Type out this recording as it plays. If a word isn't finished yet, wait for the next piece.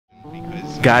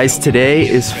Guys, today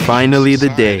is finally the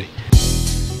day.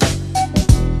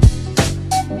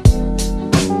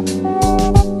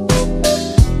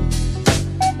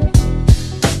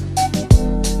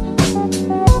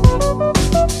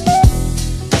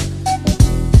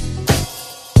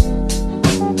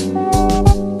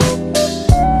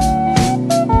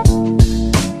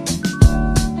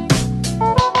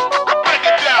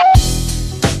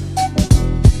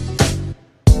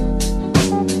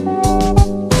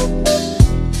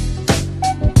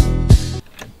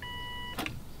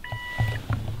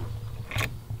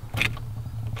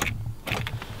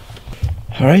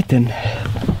 All right then. There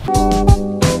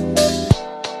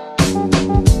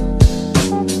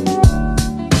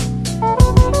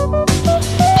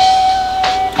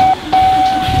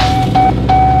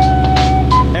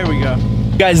we go.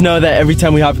 You guys know that every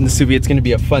time we hop in the Subi, it's gonna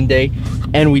be a fun day,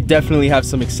 and we definitely have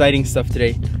some exciting stuff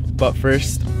today. But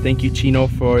first, thank you Chino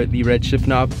for the red shift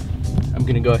knob. I'm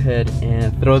gonna go ahead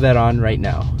and throw that on right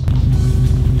now.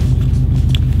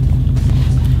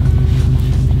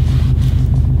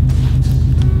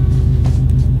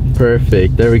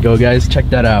 Perfect, there we go guys, check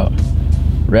that out.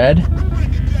 Red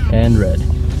and red.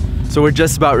 So we're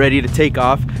just about ready to take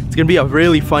off. It's gonna be a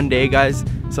really fun day guys,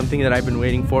 something that I've been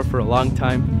waiting for a long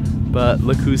time, but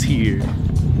look who's here.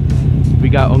 We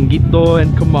got Onguito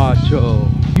and Camacho.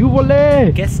 You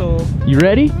vole! Queso. You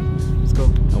ready? Let's go.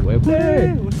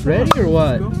 Ready or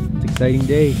what? It's an exciting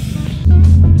day.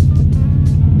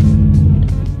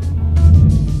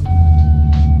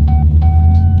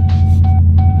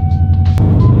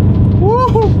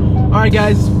 Alright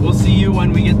guys, we'll see you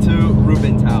when we get to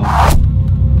Ruben's house.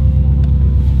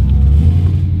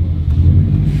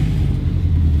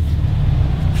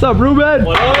 What's up, Ruben?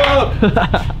 What up?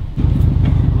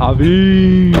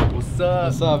 Javi. What's up?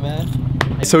 What's up,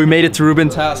 man? So we made it to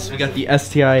Ruben's house. We got the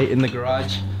STI in the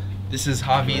garage. This is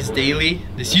Javi's daily.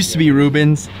 This used to be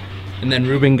Ruben's, and then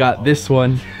Ruben got this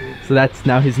one. So that's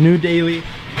now his new daily.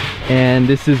 And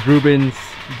this is Ruben's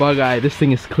bug eye. This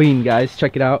thing is clean, guys.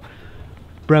 Check it out.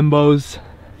 Brembo's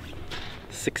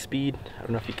 6-speed. I don't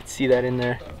know if you can see that in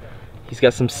there. He's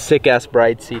got some sick ass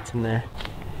bride seats in there.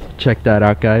 Check that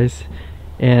out guys.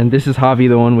 And this is Javi,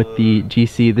 the one with the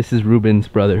GC. This is Ruben's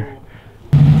brother.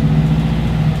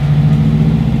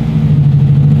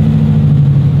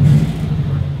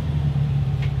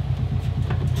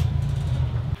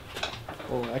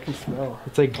 Oh, I can smell.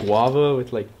 It's like guava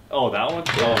with like... Oh, that one?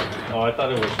 Oh, I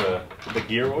thought it was the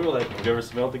gear oil. Like, have you ever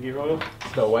smelled the gear oil?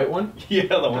 The white one? Yeah,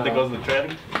 the one that goes in the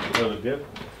treading or the dip.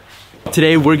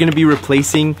 Today we're going to be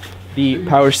replacing the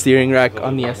power steering rack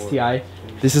on the STI.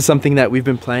 This is something that we've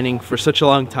been planning for such a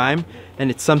long time,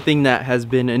 and it's something that has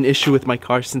been an issue with my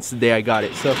car since the day I got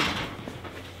it. So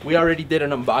we already did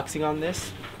an unboxing on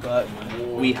this, but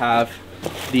we have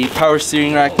the power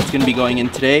steering rack that's going to be going in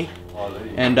today.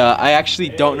 And I actually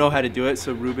don't know how to do it,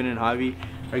 so Ruben and Javi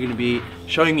are going to be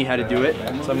showing me how to do it, so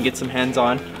I'm going to get some hands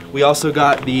on. We also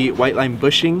got the white line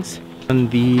bushings and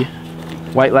the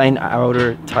white line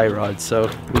outer tie rods, so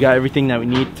we got everything that we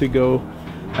need to go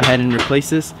ahead and replace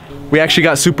this. We actually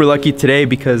got super lucky today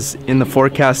because in the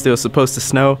forecast it was supposed to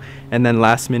snow, and then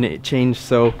last minute it changed,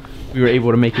 so we were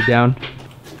able to make it down.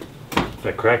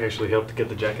 That crack actually helped to get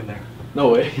the jack in there. No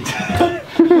way.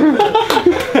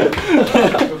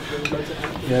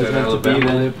 Yeah, it's meant to be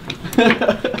then.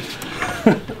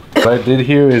 What I did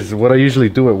here is, what I usually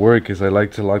do at work is I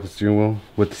like to lock the steering wheel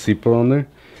with the seatbelt on there,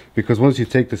 because once you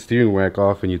take the steering rack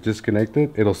off and you disconnect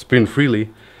it, it'll spin freely,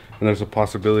 and there's a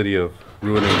possibility of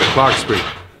ruining the clock spring,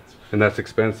 and that's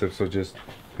expensive. So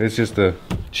it's just a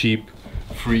cheap,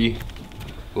 free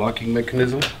locking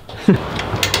mechanism.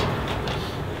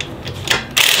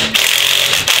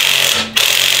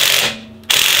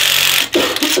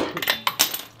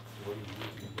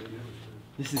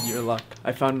 This is your luck.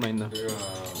 I found mine though.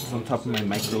 It's on top of my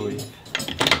microwave.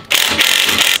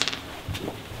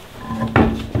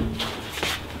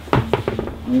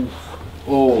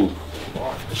 Oh,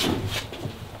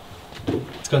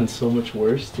 It's gotten so much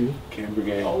worse too. camber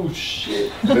game. Oh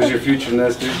shit. There's your future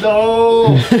nester.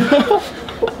 No!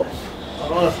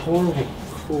 Oh, that's horrible.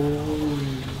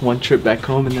 One trip back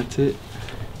home and that's it.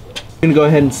 I'm gonna go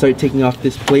ahead and start taking off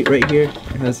this plate right here.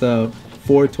 It has 4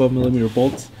 12mm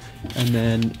bolts, and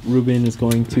then Ruben is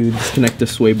going to disconnect the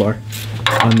sway bar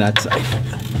on that side.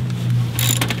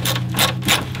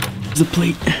 There's the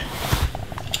plate.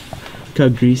 Look how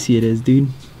greasy it is, dude.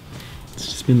 It's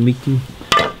just been leaking.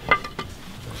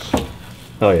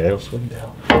 Oh yeah, it'll swing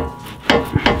down.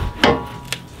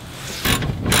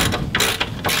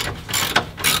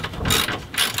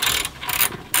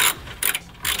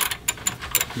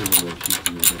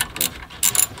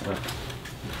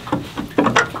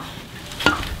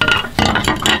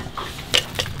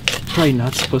 probably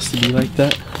not supposed to be like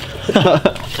that.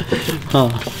 Huh.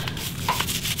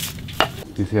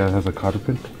 Do you see how it has a cotter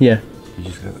pin? Yeah. You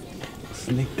just gotta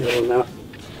sneak that one out.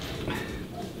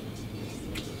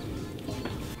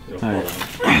 Alright.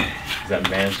 Is that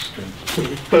man's string?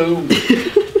 Boom.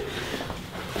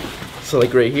 So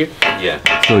like right here? Yeah.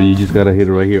 So you just gotta hit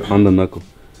it right here on the knuckle.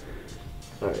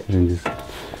 Alright. And just,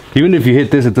 even if you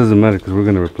hit this, it doesn't matter because we're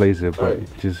gonna replace it. But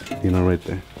Alright. just, you know, right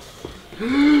there.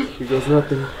 Here goes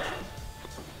nothing.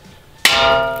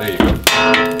 There you go.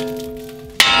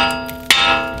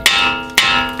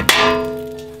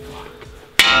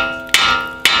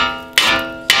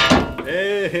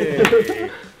 Hey.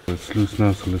 It's loose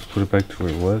now, so let's put it back to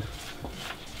where it was.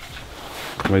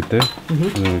 Right there.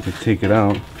 And then we can take it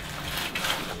out.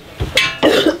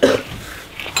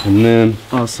 And then,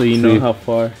 Oh, so you know how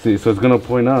far. see, so it's gonna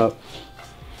point up.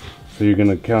 So you're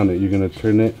gonna count it. You're gonna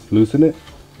turn it, loosen it,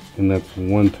 and that's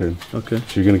one turn. Okay.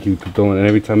 So you're gonna keep going, and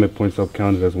every time it points up,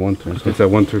 count it as one turn. So it's at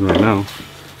one turn right now.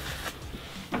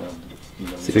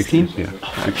 16? Yeah.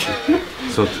 16.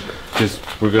 So just,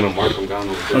 we're gonna mark them down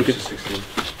over there. Okay. 16.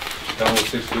 Down with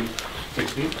 16.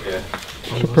 16? Yeah.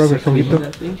 Progress, Juanito.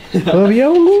 That thing.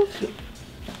 Todavía, Hugo.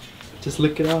 Just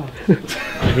lick it off.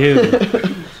 I hear it.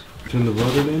 Turn the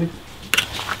rudder, Danny.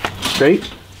 Straight?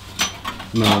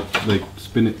 No, like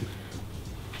spin it.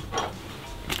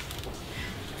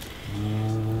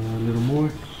 A little more.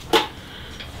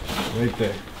 Right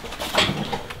there.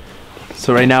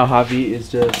 So right now Javi is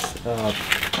just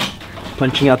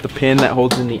punching out the pin that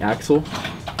holds in the axle,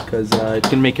 because it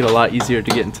can make it a lot easier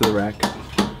to get into the rack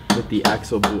with the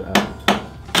axle boot out.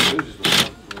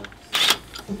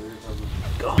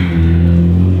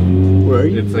 Where are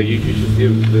you? It's like you should see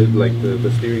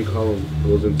the steering column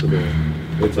goes into the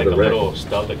It's like a little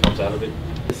stub that comes out of it.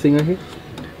 This thing right here?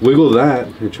 Wiggle that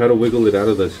and try to wiggle it out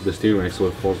of the steering rack so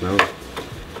it falls down.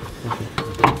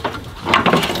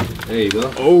 There you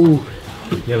go. Oh!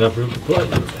 You have enough room to put.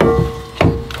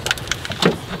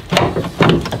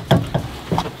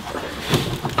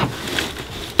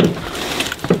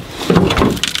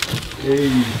 Hey.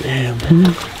 Damn.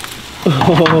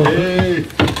 Oh. Hey.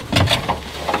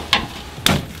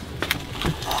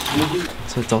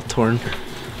 So it's all torn,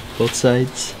 both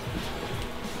sides.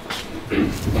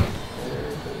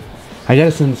 I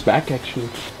gotta send this back actually,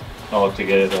 Oh, to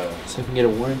get it. so I can get a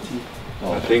warranty.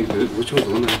 I think which one's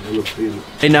the one that looks clean?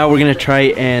 Right now we're gonna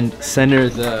try and center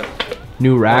the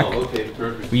new rack. Oh, okay,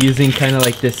 perfect. We're using kind of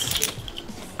like this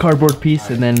cardboard piece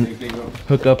and then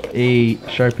hook up a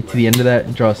Sharpie to the end of that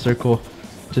and draw a circle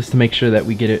just to make sure that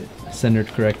we get it centered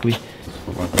correctly.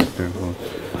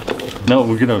 No,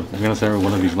 we're gonna center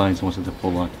one of these lines once it's a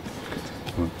full line.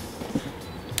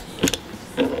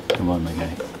 Come on, my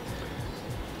guy.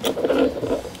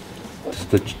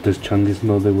 Does Chungus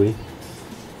know the way?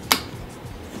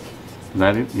 Is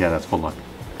that it? Yeah, that's full line.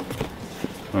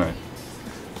 All right.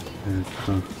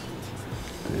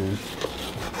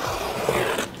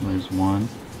 There's one,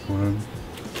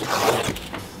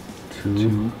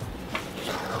 2,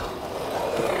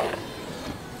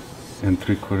 and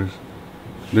 3/4.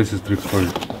 This is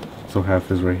 3/4, so half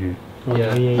is right here.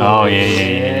 Yeah. Oh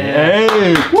yeah.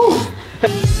 Hey! Woo!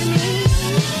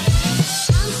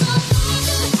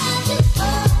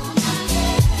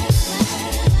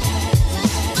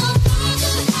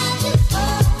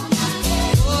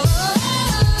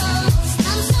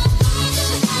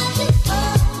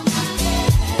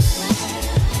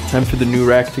 Time for the new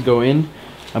rack to go in.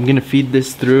 I'm gonna feed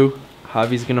this through.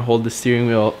 Javi's gonna hold the steering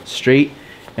wheel straight,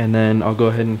 and then I'll go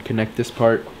ahead and connect this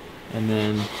part, and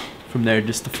then from there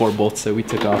just the 4 bolts that we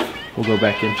took off will go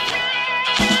back in.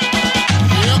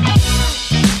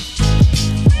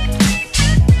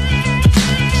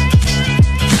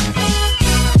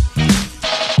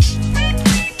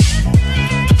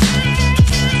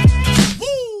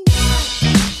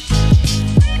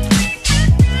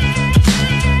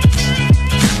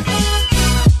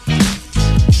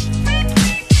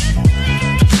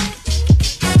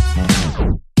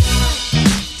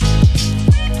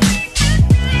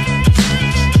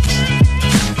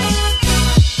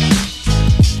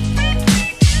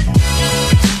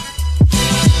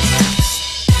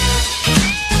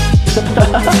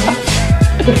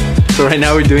 So right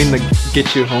now we're doing the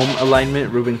get you home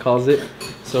alignment, Ruben calls it.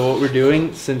 So what we're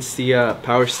doing, since the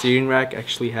power steering rack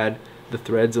actually had the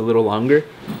threads a little longer,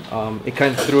 it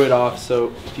kind of threw it off.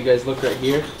 So if you guys look right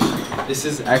here, this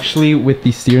is actually with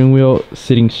the steering wheel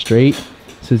sitting straight.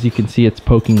 So as you can see, it's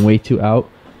poking way too out.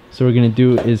 So what we're gonna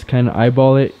do is kind of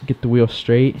eyeball it, get the wheel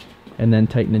straight, and then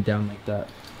tighten it down like that.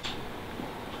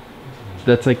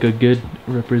 That's like a good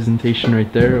representation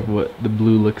right there of what the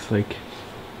blue looks like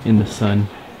in the sun.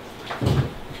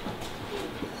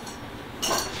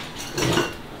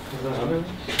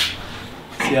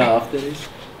 See how off that is?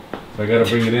 So I gotta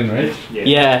bring it in, right?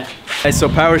 Yeah. Guys, so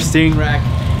power steering rack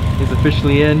is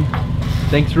officially in.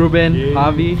 Thanks Ruben,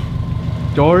 Javi,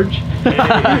 George.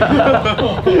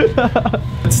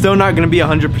 It's still not gonna be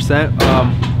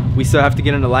 100%. We still have to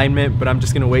get an alignment, but I'm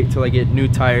just gonna wait till I get new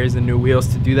tires and new wheels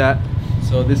to do that.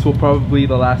 So this will probably be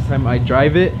the last time I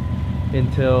drive it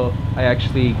until I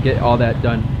actually get all that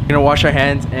done. We're gonna wash our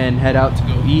hands and head out to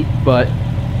go eat, but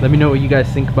let me know what you guys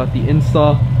think about the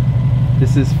install.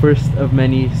 This is first of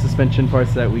many suspension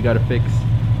parts that we gotta fix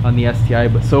on the STI,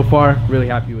 but so far, really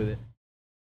happy with it.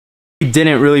 We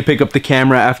didn't really pick up the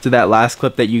camera after that last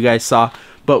clip that you guys saw,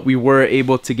 but we were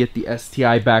able to get the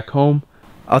STI back home.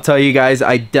 I'll tell you guys,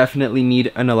 I definitely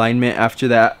need an alignment after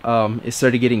that. It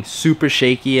started getting super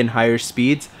shaky and higher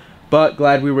speeds, but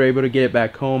glad we were able to get it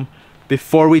back home.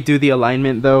 Before we do the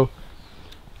alignment though,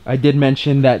 I did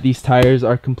mention that these tires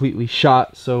are completely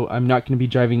shot, so I'm not going to be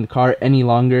driving the car any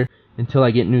longer until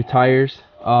I get new tires.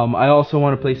 I also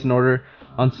want to place an order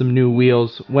on some new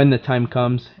wheels when the time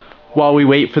comes. While we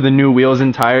wait for the new wheels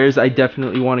and tires, I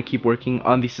definitely want to keep working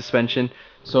on the suspension.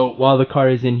 So while the car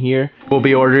is in here, we'll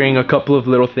be ordering a couple of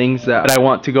little things that I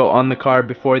want to go on the car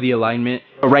before the alignment.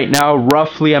 But right now,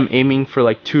 roughly I'm aiming for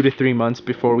like 2 to 3 months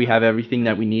before we have everything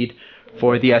that we need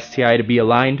for the STI to be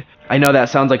aligned. I know that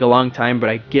sounds like a long time, but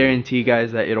I guarantee you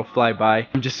guys that it'll fly by.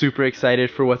 I'm just super excited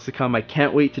for what's to come. I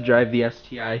can't wait to drive the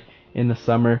STI in the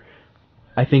summer.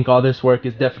 I think all this work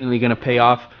is definitely going to pay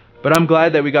off. But I'm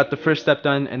glad that we got the first step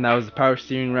done, and that was the power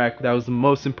steering rack. That was the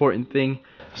most important thing.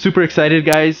 Super excited,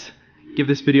 guys. Give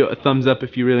this video a thumbs up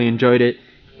if you really enjoyed it.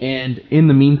 And in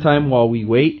the meantime, while we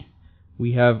wait,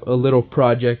 we have a little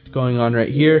project going on right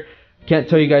here. Can't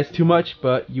tell you guys too much,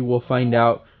 but you will find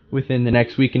out within the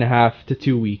next week and a half to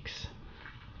 2 weeks.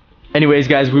 Anyways,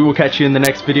 guys, we will catch you in the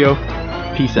next video.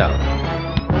 Peace out.